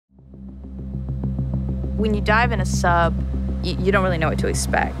When you dive in a sub, you don't really know what to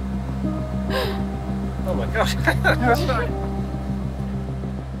expect. Oh my gosh.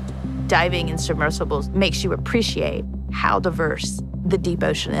 Diving in submersibles makes you appreciate how diverse the deep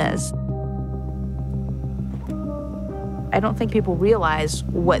ocean is. I don't think people realize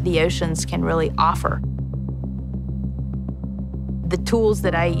what the oceans can really offer. The tools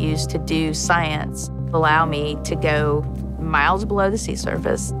that I use to do science allow me to go miles below the sea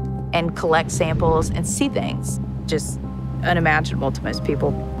surface and collect samples and see things just unimaginable to most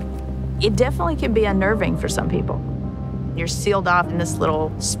people. It definitely can be unnerving for some people. You're sealed off in this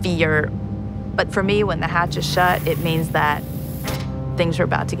little sphere, but for me, when the hatch is shut, it means that things are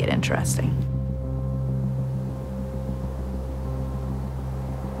about to get interesting.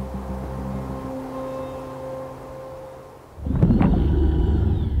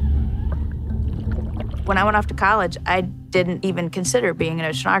 When I went off to college, I didn't even consider being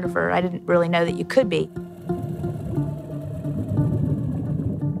an oceanographer. I didn't really know that you could be.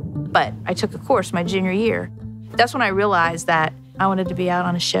 But I took a course my junior year. That's when I realized that I wanted to be out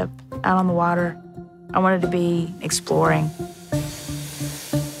on a ship, out on the water. I wanted to be exploring.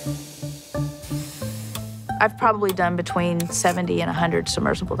 I've probably done between 70 and 100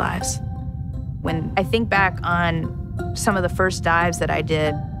 submersible dives. When I think back on some of the first dives that I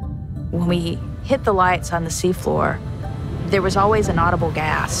did, when we hit the lights on the seafloor, there was always an audible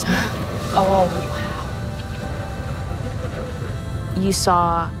gasp. Oh, wow. You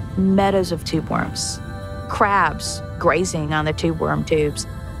saw meadows of tube worms, crabs grazing on the tube worm tubes,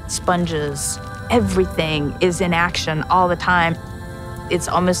 sponges. Everything is in action all the time. It's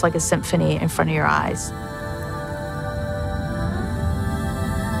almost like a symphony in front of your eyes.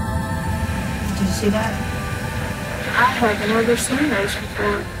 Did you see that? I have never seen those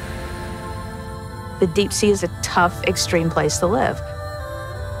before. The deep sea is a tough, extreme place to live.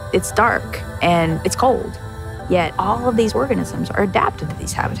 It's dark and it's cold, yet all of these organisms are adapted to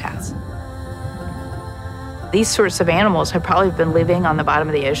these habitats. These sorts of animals have probably been living on the bottom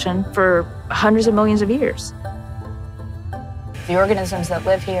of the ocean for hundreds of millions of years. The organisms that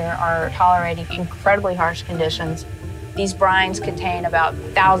live here are tolerating incredibly harsh conditions. These brines contain about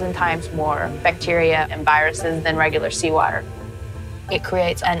 1,000 times more bacteria and viruses than regular seawater. It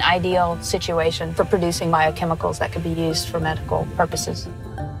creates an ideal situation for producing biochemicals that could be used for medical purposes.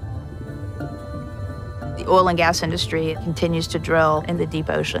 The oil and gas industry continues to drill in the deep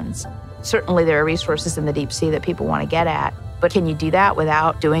oceans. Certainly there are resources in the deep sea that people want to get at, but can you do that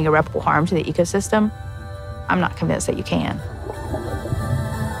without doing irreparable harm to the ecosystem? I'm not convinced that you can.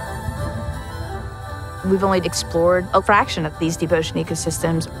 We've only explored a fraction of these deep ocean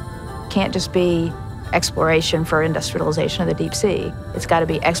ecosystems. It can't just be exploration for industrialization of the deep sea. It's got to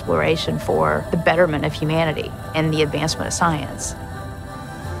be exploration for the betterment of humanity and the advancement of science.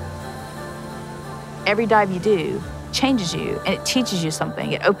 Every dive you do changes you, and it teaches you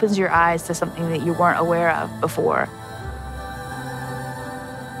something. It opens your eyes to something that you weren't aware of before.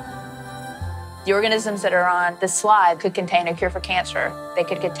 The organisms that are on this slide could contain a cure for cancer. They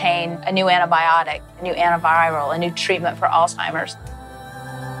could contain a new antibiotic, a new antiviral, a new treatment for Alzheimer's.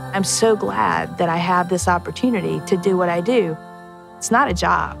 I'm so glad that I have this opportunity to do what I do. It's not a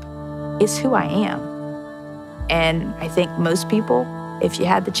job, it's who I am. And I think most people, if you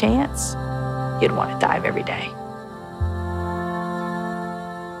had the chance, you'd want to dive every day.